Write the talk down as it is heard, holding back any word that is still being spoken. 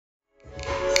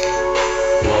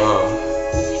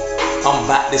I'm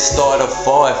about to start a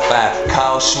 45.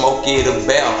 Call Smokey the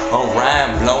Bell. I'm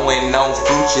rhyme blowing on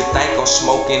fruit. You think I'm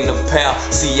smoking the pal?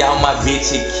 See all my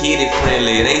bitches kitty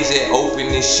friendly. They just open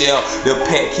the shell. The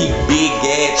pack keep big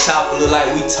ass chopper look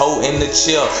like we toting the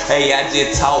chill. Hey, I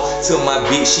just talked to my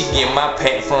bitch. She get my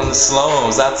pack from the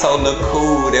slums. I told her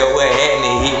cool, that what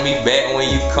happened. Hit me back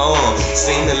when you come.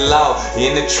 Seen the law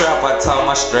in the trap. I told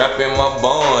my strap in my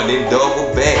bun. Then double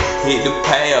back, hit the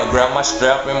pal. Grab my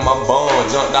strap in my bun.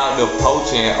 Jumped out the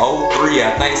poach in 03.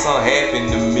 I think something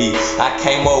happened to me. I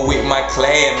came up with my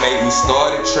classmate. We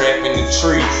started trapping the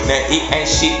tree. Now it ain't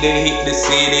shit to hit the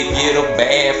city, get a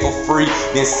bag for free.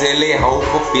 Then sell it hoe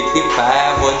for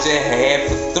 55 or just half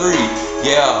for 3.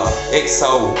 Yeah,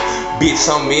 Exo. Bitch,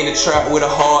 I'm in the trap with a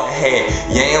hard hat.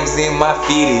 Yams in my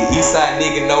fitted. Eastside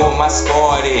nigga know where my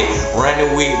squad at.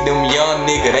 Running with them young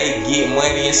nigga, they get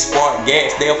money and spark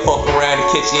gas. They'll fuck around and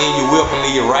catch you in your whip and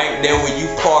leave you right there where you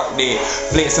parked at.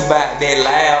 Flex about that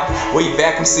loud. Where you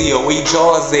vacuum seal? Where your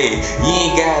jaws at? You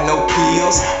ain't got no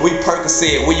pills. Where you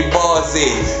Percocet? Where your bars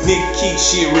at? Nigga keep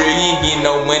shit real. You ain't getting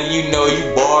no money. You know you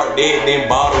barred that. Then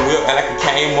bought a whip like I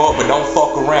came up, but don't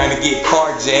fuck around and get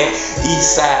carjacked.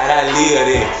 Eastside, I live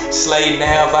there. Slay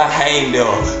now if I hang there.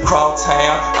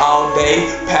 Crosstown all day.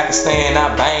 Pakistan,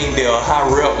 I bang there. I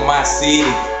rep my city.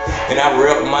 And I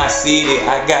rep my city.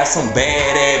 I got some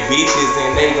bad ass bitches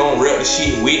and they gon' rep the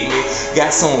shit with me.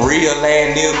 Got some real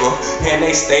ass nigga and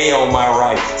they stay on my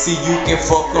right. See, you can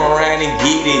fuck around and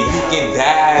get it. You can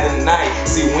die tonight.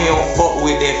 See, we don't fuck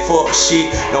with that fuck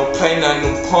shit. Don't play none of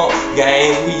them pump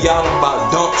games. We all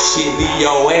about dump shit. Leave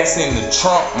your ass in the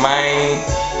trunk, man.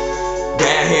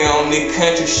 Down here on this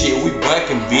country shit, we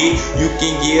bunkin' big. You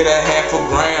can get a half a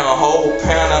gram, a whole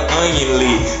pound of onion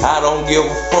lit. I don't give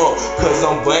a fuck, cause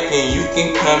I'm bunkin'. You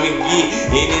can come and get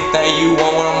anything you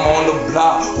want. I'm on the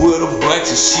block with a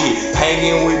bunch of shit.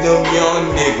 Hanging with them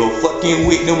young niggas, fucking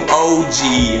with them OG.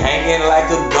 Hanging like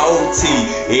a goatee.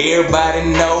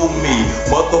 Everybody know me,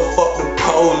 motherfuck the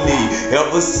police.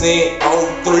 Ever since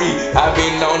 03, I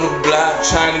been on the block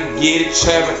trying to get it,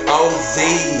 trapping OZ.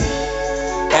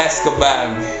 Ask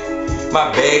about me, my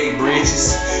baggy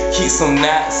britches, keep some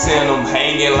knots in them,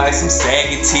 hanging like some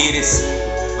saggy titties.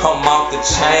 I'm off the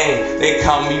chain, they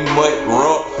call me Mud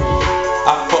Rock.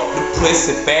 I fuck the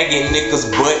pussy, faggot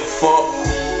niggas butt fuck.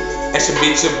 Ask your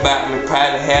bitch about me,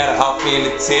 probably had her off in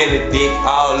the telly, dick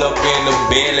all up in the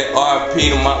belly.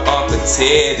 RP to my Uncle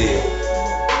Teddy.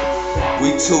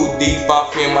 We too deep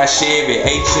off in my Chevy,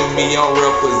 H.M.E. I'm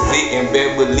representing,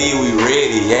 better believe we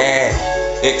ready, yeah.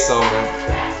 Exo,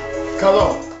 man. Come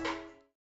on.